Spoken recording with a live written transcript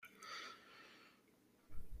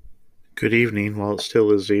Good evening, while it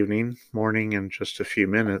still is evening, morning in just a few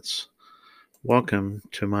minutes. Welcome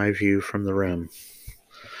to my view from the rim.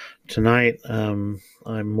 Tonight, I'm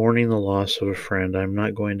mourning the loss of a friend. I'm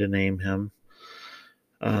not going to name him.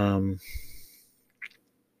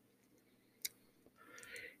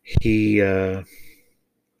 He, for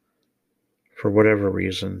whatever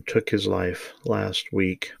reason, took his life last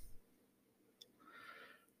week.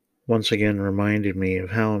 Once again reminded me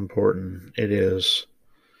of how important it is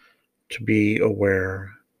to be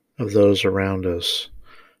aware of those around us,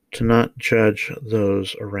 to not judge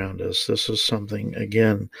those around us. This is something,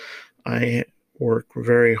 again, I work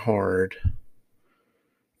very hard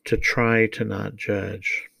to try to not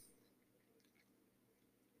judge,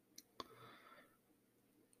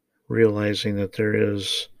 realizing that there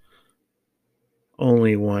is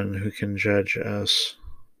only one who can judge us,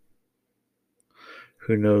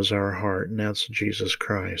 who knows our heart, and that's Jesus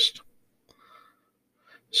Christ.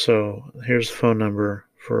 So here's the phone number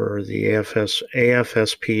for the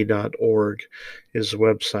AFSP.org is the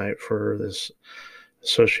website for this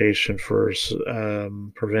Association for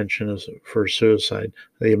Prevention for Suicide,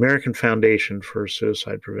 the American Foundation for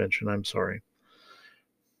Suicide Prevention,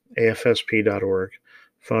 AFSP.org.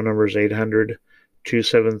 Phone number is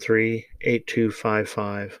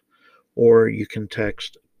 800-273-8255, or you can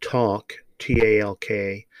text TALK,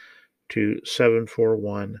 T-A-L-K, to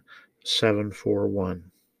 741-741.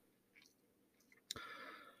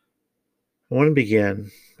 I want to begin,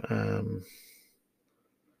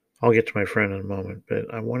 I'll get to my friend in a moment,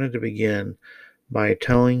 but I wanted to begin by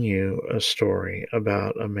telling you a story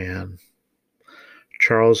about a man,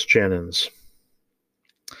 Charles Jennens.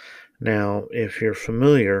 Now, if you're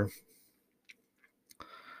familiar,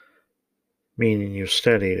 meaning you've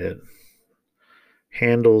studied it,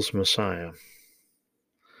 Handel's Messiah,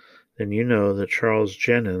 then you know that Charles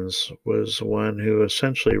Jennens was the one who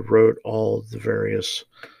essentially wrote all the various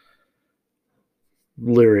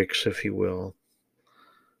lyrics, if you will.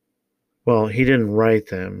 Well, he didn't write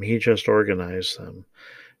them, he just organized them,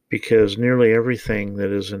 because nearly everything that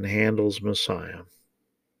is in Handel's Messiah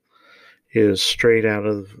is straight out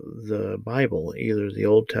of the Bible, either the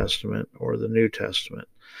Old Testament or the New Testament.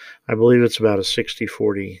 I believe it's about a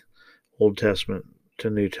 60-40 Old Testament to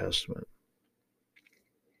New Testament.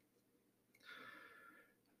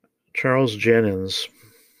 Charles Jennens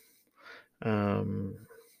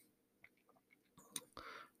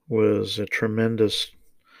was a tremendous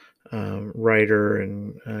writer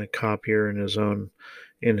and copier in his own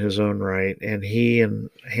right, and he and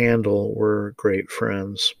Handel were great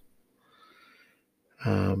friends.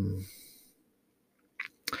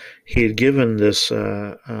 He had given this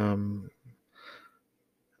libretto,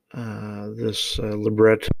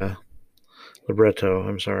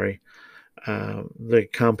 the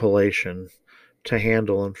compilation to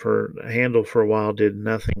Handel, and Handel for a while did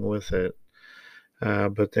nothing with it,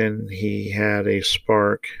 but then he had a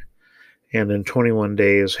spark, and in 21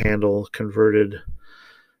 days Handel converted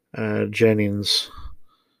Jennens'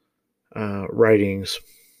 writings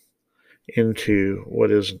into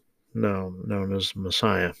what is now known as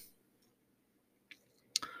Messiah.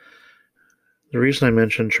 The reason I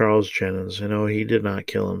mentioned Charles Jennens, he did not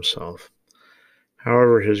kill himself.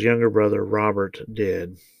 However, his younger brother Robert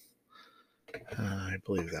did. I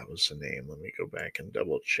believe that was the name. Let me go back and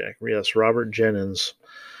double check. Yes, Robert Jennens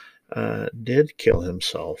did kill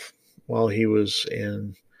himself while he was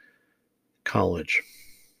in college.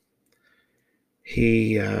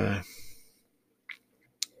 He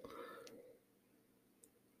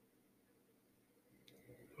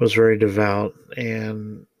was very devout,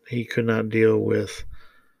 and he could not deal with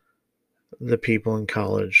the people in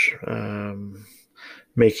college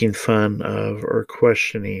making fun of or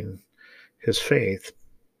questioning his faith.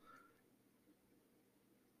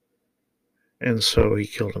 And so he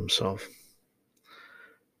killed himself.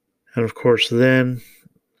 And of course, then,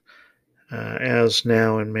 as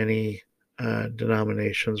now in many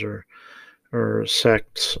denominations or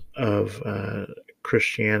sects of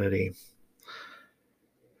Christianity,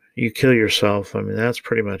 you kill yourself. I mean, that's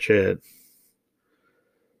pretty much it.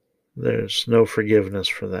 There's no forgiveness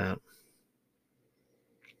for that.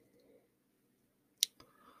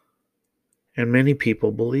 And many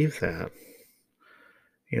people believe that.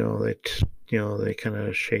 They kind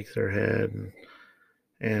of shake their head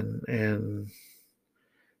and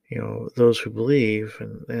those who believe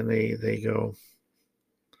and they go,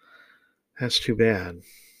 that's too bad.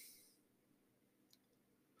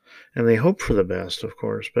 And they hope for the best, of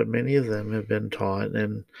course, but many of them have been taught,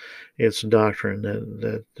 and it's doctrine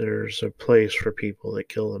that there's a place for people that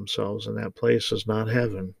kill themselves, and that place is not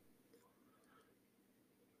heaven.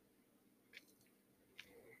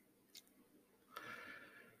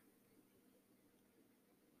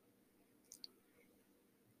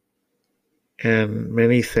 And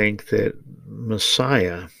many think that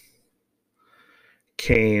Messiah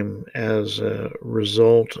came as a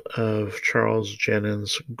result of Charles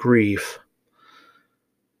Jennens' grief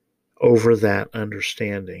over that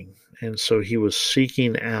understanding. And so he was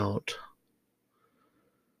seeking out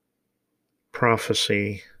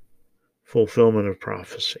prophecy, fulfillment of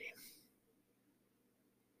prophecy,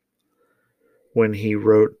 when he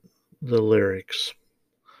wrote the lyrics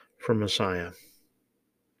for Messiah.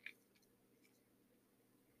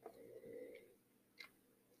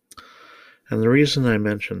 And the reason I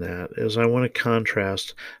mention that is I want to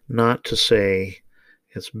contrast, not to say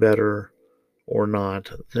it's better or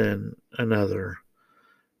not than another,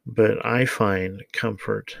 but I find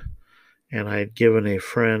comfort, and I had given a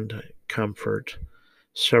friend comfort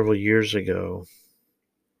several years ago,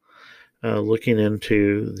 looking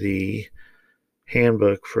into the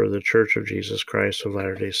handbook for the Church of Jesus Christ of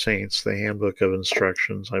Latter-day Saints, the Handbook of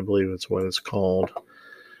Instructions, I believe it's what it's called.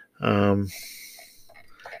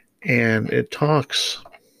 And it talks,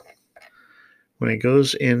 when it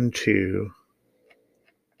goes into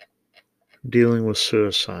dealing with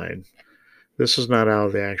suicide, this is not out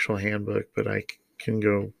of the actual handbook, but I can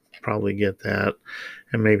go probably get that,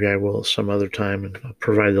 and maybe I will some other time, and I'll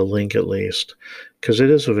provide the link at least, because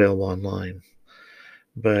it is available online.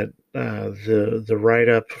 But the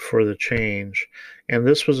write-up for the change, and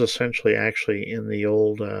this was essentially actually in the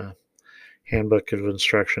old Handbook of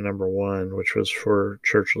Instruction number 1, which was for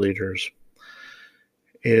church leaders,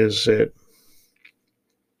 is that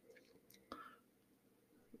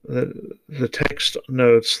the text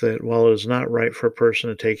notes that while it is not right for a person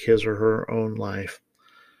to take his or her own life,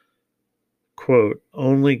 quote,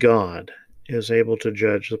 only God is able to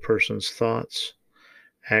judge the person's thoughts,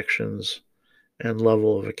 actions, and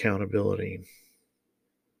level of accountability.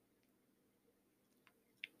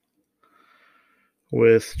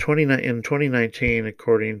 In 2019,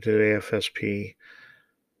 according to the AFSP,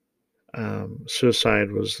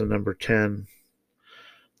 suicide was the number 10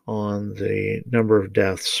 on the number of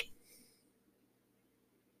deaths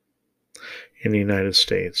in the United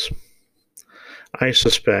States. I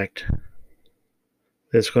suspect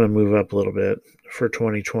it's going to move up a little bit for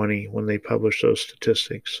 2020 when they publish those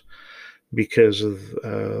statistics, because of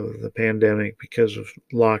the pandemic, because of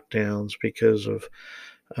lockdowns, because of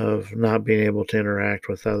not being able to interact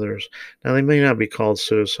with others. Now, they may not be called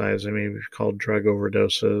suicides. They may be called drug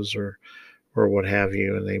overdoses or what have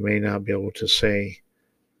you, and they may not be able to say,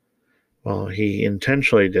 well, he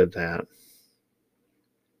intentionally did that.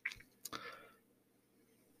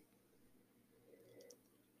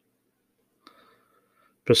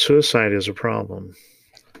 But suicide is a problem.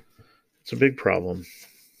 It's a big problem.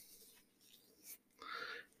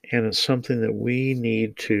 And it's something that we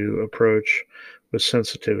need to approach with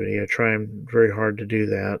sensitivity. I try very hard to do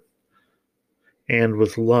that. And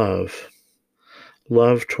with love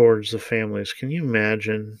towards the families. Can you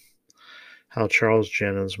imagine how Charles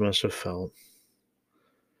Jennens must have felt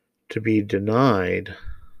to be denied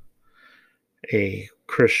a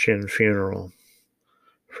Christian funeral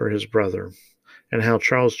for his brother, and how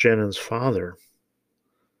Charles Jennens' father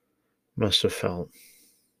must have felt?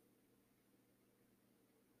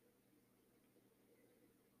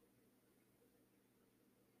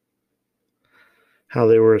 How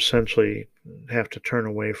they were essentially have to turn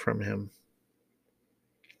away from him.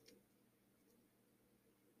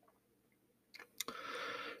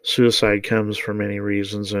 Suicide comes for many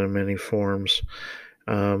reasons and in many forms.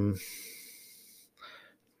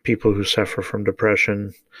 People who suffer from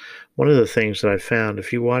depression. One of the things that I found,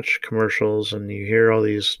 if you watch commercials and you hear all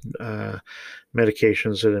these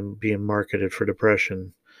medications that are being marketed for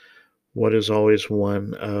depression, what is always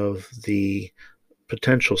one of the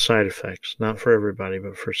potential side effects, not for everybody,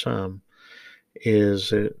 but for some, is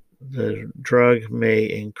that the drug may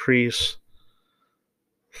increase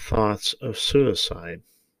thoughts of suicide.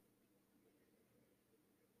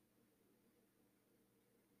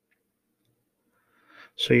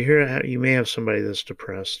 So you may have somebody that's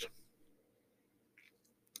depressed.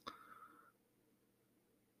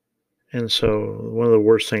 And so one of the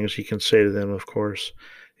worst things you can say to them, of course,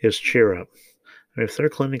 is cheer up. I mean, if they're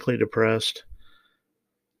clinically depressed,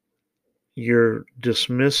 you're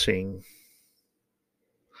dismissing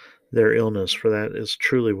their illness, for that is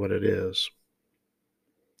truly what it is,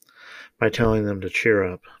 by telling them to cheer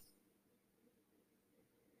up.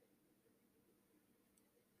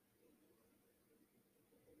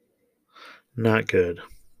 Not good.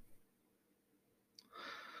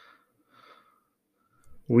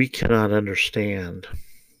 We cannot understand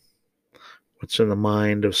what's in the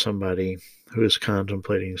mind of somebody who is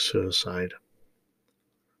contemplating suicide.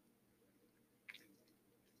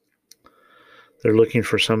 They're looking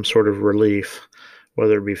for some sort of relief,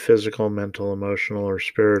 whether it be physical, mental, emotional, or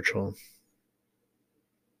spiritual.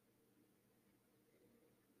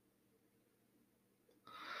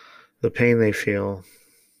 The pain they feel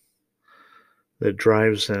that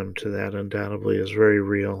drives them to that undoubtedly is very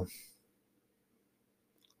real.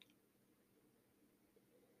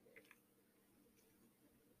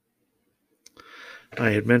 I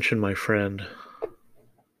had mentioned my friend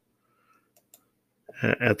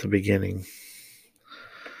at the beginning.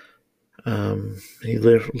 He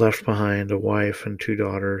left behind a wife and 2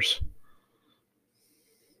 daughters.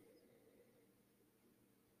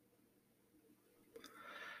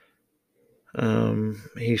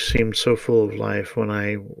 He seemed so full of life when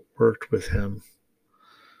I worked with him,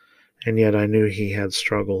 and yet I knew he had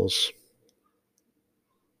struggles.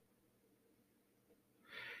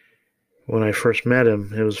 When I first met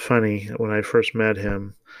him, it was funny. When I first met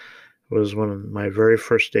him, it was my very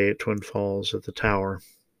first day at Twin Falls at the tower.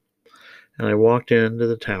 And I walked into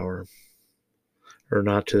the tower, or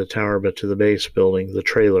not to the tower, but to the base building, the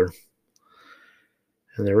trailer.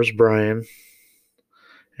 And there was Brian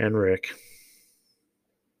and Rick.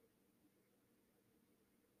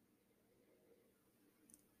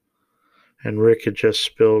 And Rick had just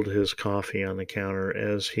spilled his coffee on the counter,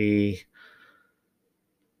 as he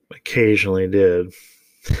occasionally did.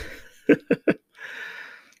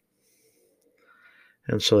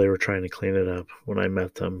 And so they were trying to clean it up when I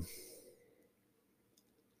met them.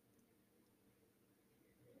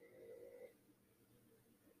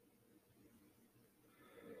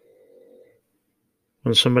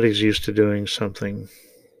 When somebody's used to doing something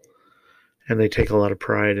and they take a lot of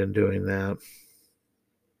pride in doing that,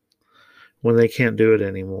 when they can't do it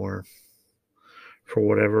anymore, for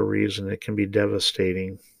whatever reason, it can be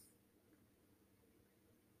devastating.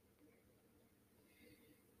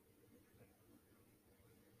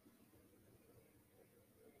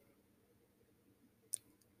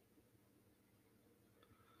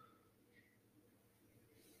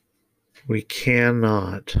 We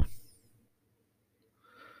cannot,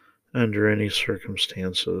 under any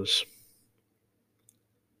circumstances,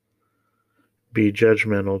 be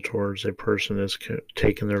judgmental towards a person that's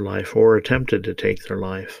taken their life or attempted to take their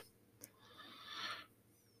life.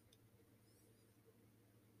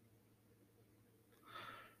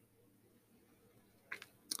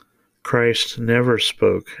 Christ never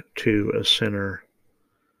spoke to a sinner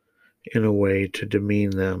in a way to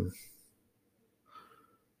demean them.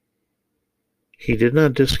 He did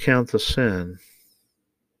not discount the sin.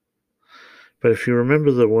 But if you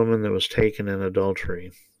remember the woman that was taken in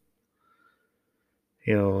adultery,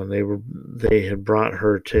 and they had brought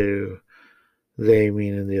her to, they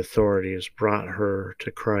meaning the authorities, brought her to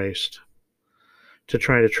Christ to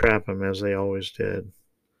try to trap him, as they always did,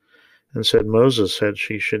 and said Moses said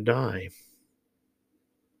she should die.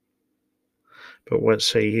 But what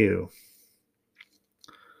say you?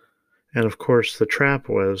 And of course, the trap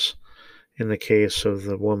was, in the case of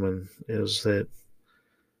the woman, is that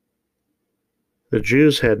the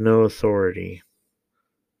Jews had no authority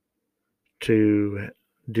to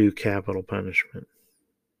do capital punishment,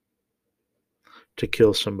 to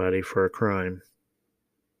kill somebody for a crime.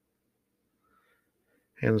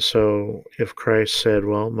 And so if Christ said,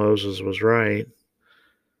 well, Moses was right,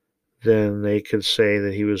 then they could say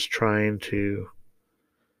that he was trying to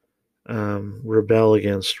rebel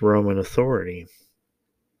against Roman authority.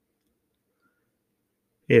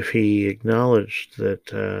 If he acknowledged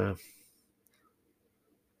that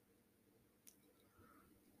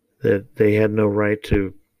that they had no right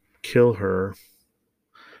to kill her,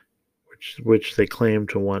 which they claimed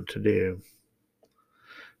to want to do,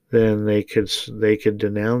 then they could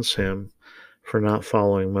denounce him for not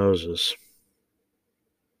following Moses.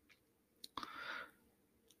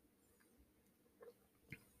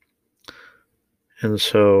 And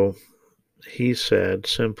so he said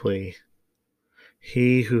simply,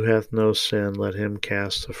 he who hath no sin, let him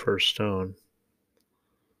cast the first stone.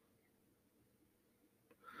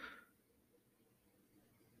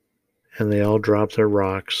 And they all dropped their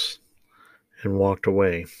rocks and walked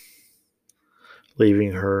away,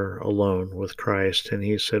 leaving her alone with Christ. And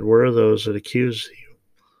he said, where are those that accused you?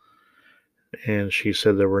 And she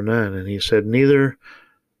said, there were none. And he said, neither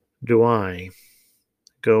do I.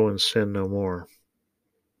 Go and sin no more.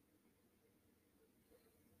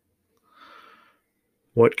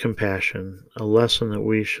 What compassion, a lesson that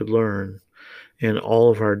we should learn in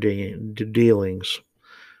all of our dealings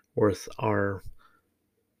with our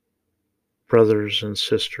brothers and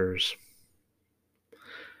sisters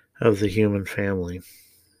of the human family.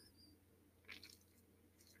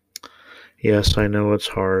 Yes, I know it's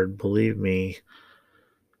hard. Believe me,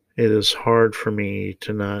 it is hard for me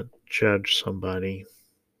to not judge somebody,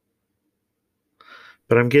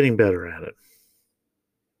 but I'm getting better at it.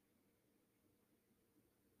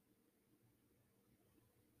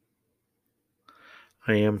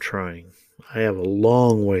 I am trying. I have a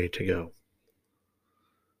long way to go.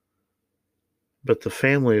 But the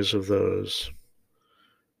families of those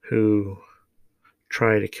who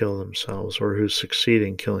try to kill themselves or who succeed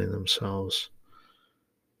in killing themselves,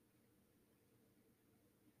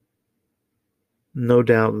 no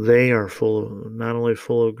doubt they are not only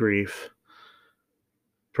full of grief,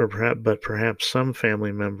 but perhaps some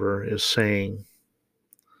family member is saying,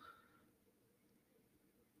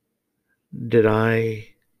 did I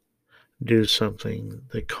do something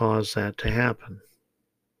that caused that to happen?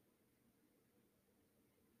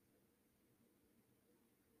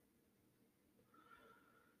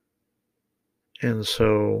 And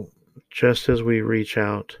so, just as we reach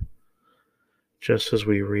out, just as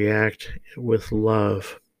we react with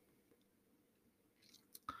love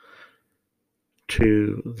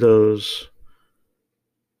to those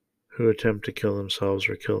who attempt to kill themselves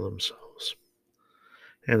or kill themselves,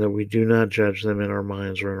 and that we do not judge them in our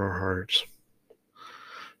minds or in our hearts,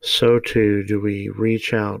 so too do we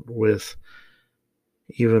reach out with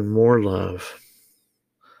even more love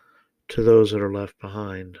to those that are left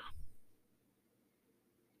behind.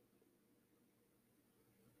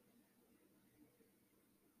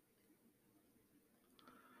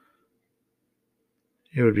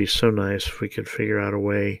 It would be so nice if we could figure out a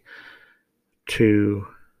way to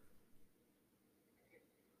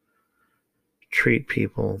treat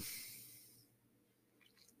people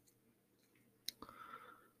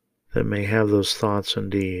that may have those thoughts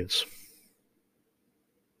and deeds.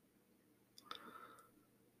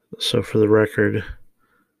 So, for the record,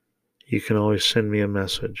 you can always send me a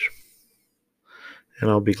message,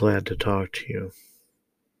 and I'll be glad to talk to you.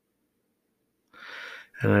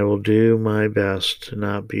 And I will do my best to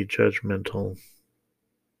not be judgmental,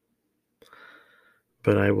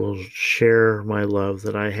 but I will share my love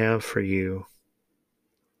that I have for you,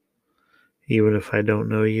 even if I don't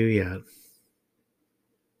know you yet.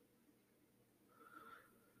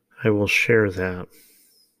 I will share that.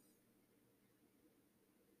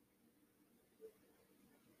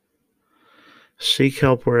 Seek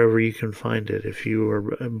help wherever you can find it. If you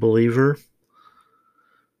are a believer,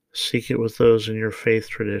 seek it with those in your faith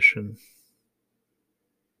tradition,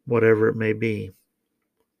 whatever it may be.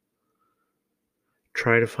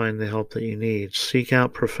 Try to find the help that you need. Seek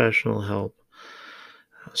out professional help,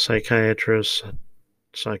 psychiatrists,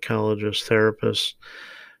 psychologists, therapists.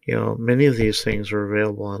 Many of these things are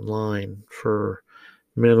available online for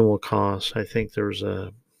minimal cost. I think there's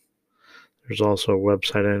also a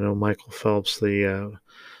website. I know Michael Phelps, the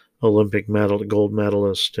Olympic gold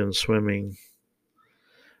medalist in swimming.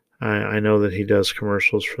 I know that he does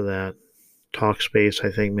commercials for that. Talkspace,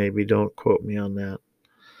 I think, maybe. Don't quote me on that.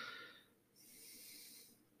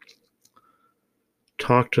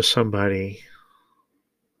 Talk to somebody.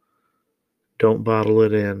 Don't bottle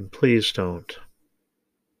it in. Please don't.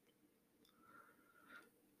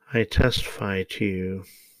 I testify to you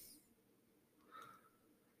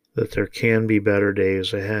that there can be better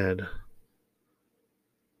days ahead.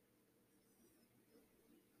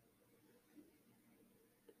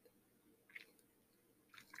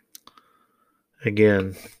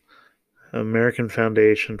 Again, American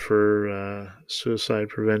Foundation for Suicide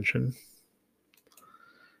Prevention.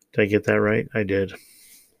 Did I get that right? I did.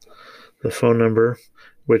 The phone number,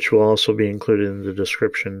 which will also be included in the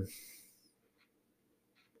description,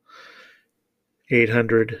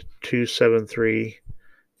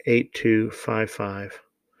 800-273-8255,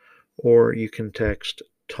 or you can text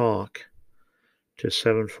TALK to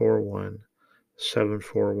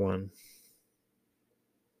 741-741.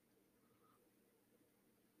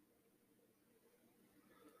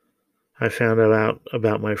 I found out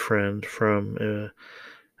about my friend from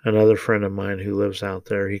another friend of mine who lives out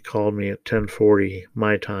there. He called me at 10:40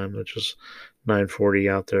 my time, which is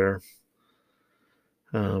 9:40 out there.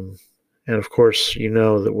 And of course,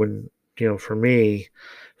 that when, for me,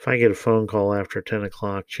 if I get a phone call after 10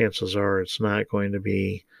 o'clock, chances are it's not going to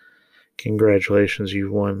be, congratulations,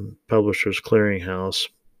 you've won Publishers Clearinghouse.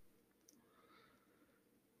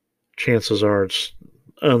 Chances are it's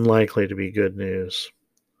unlikely to be good news.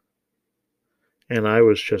 And I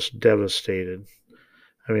was just devastated.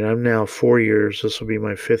 I mean, I'm now 4 years. This will be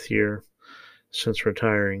my 5th year since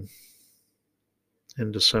retiring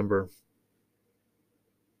in December.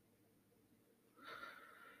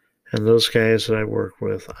 And those guys that I work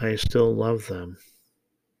with, I still love them.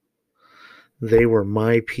 They were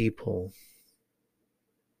my people.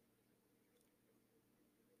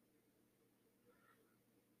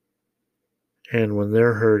 And when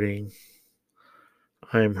they're hurting,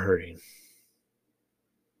 I'm hurting.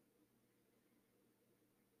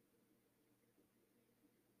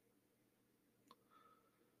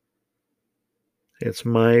 It's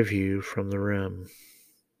my view from the rim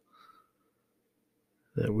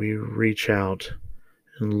that we reach out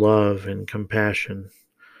in love and compassion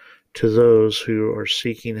to those who are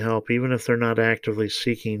seeking help, even if they're not actively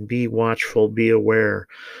seeking. Be watchful, be aware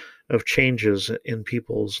of changes in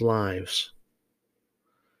people's lives.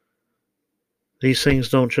 These things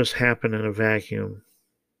don't just happen in a vacuum.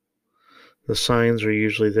 The signs are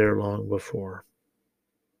usually there long before.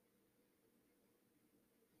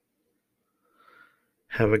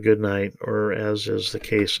 Have a good night, or as is the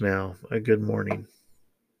case now, a good morning.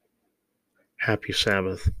 Happy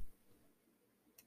Sabbath.